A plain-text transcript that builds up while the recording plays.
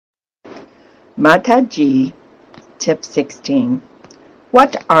Mataji, tip 16.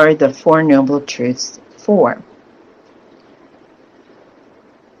 What are the Four Noble Truths for?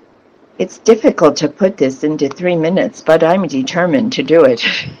 It's difficult to put this into 3 minutes, but I'm determined to do it.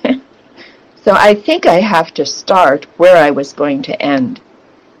 So I think I have to start where I was going to end.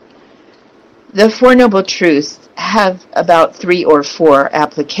 The Four Noble Truths have about 3 or 4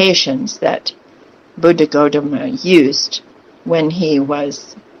 applications that Buddha Gautama used when he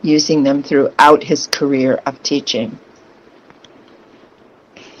was using them throughout his career of teaching.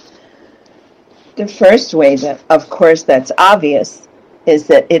 The first way that, of course, that's obvious is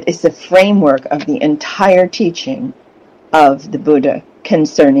that it is the framework of the entire teaching of the Buddha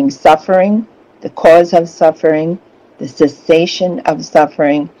concerning suffering, the cause of suffering, the cessation of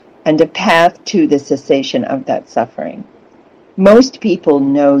suffering, and a path to the cessation of that suffering. Most people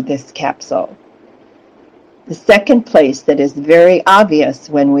know this capsule. The second place that is very obvious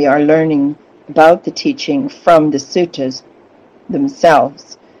when we are learning about the teaching from the suttas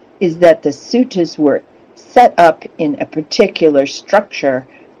themselves is that the suttas were set up in a particular structure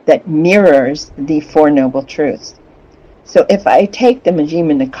that mirrors the Four Noble Truths. So if I take the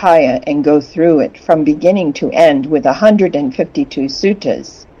Majjhima Nikāya and go through it from beginning to end with 152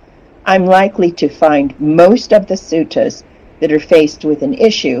 suttas, I'm likely to find most of the suttas that are faced with an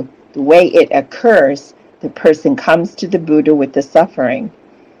issue, the way it occurs, the person comes to the Buddha with the suffering.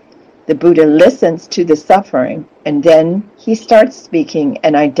 The Buddha listens to the suffering, and then he starts speaking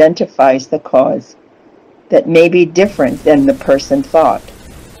and identifies the cause that may be different than the person thought.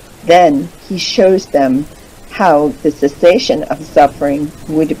 Then he shows them how the cessation of suffering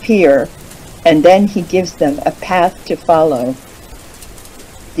would appear, and then he gives them a path to follow.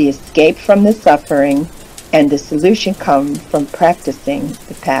 The escape from the suffering and the solution come from practicing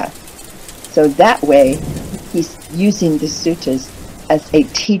the path. So that way, he's using the suttas as a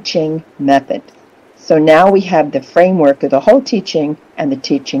teaching method. So now we have the framework of the whole teaching and the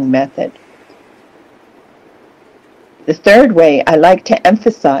teaching method. The third way I like to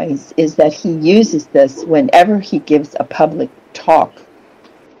emphasize is that he uses this whenever he gives a public talk.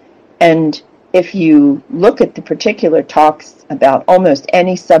 And if you look at the particular talks about almost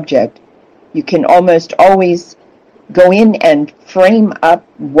any subject, you can almost always go in and frame up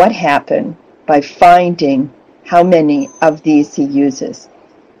what happened by finding how many of these he uses.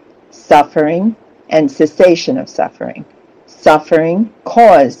 Suffering and cessation of suffering. Suffering,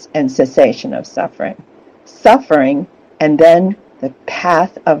 cause and cessation of suffering. Suffering, and then the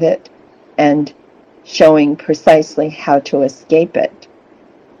path of it, and showing precisely how to escape it.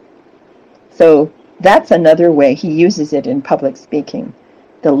 So that's another way he uses it in public speaking.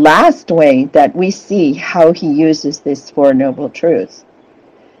 The last way that we see how he uses these Four Noble Truths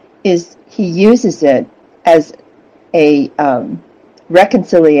is he uses it as a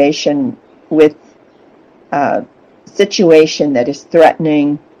reconciliation with a situation that is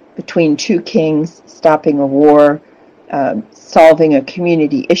threatening between two kings, stopping a war, solving a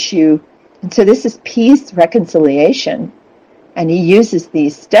community issue. And so this is peace, reconciliation, and he uses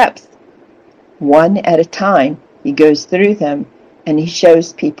these steps one at a time. He goes through them and he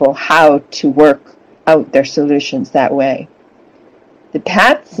shows people how to work out their solutions that way. The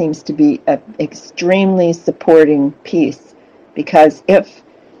path seems to be an extremely supporting piece, because if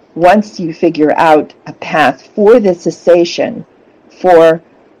once you figure out a path for the cessation, for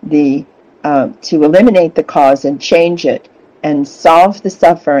the to eliminate the cause and change it and solve the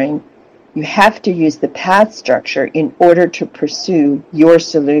suffering, you have to use the path structure in order to pursue your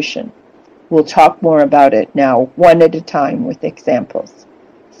solution. We'll talk more about it now, one at a time with examples.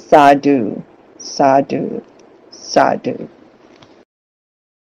 Sadhu, sadhu, sadhu.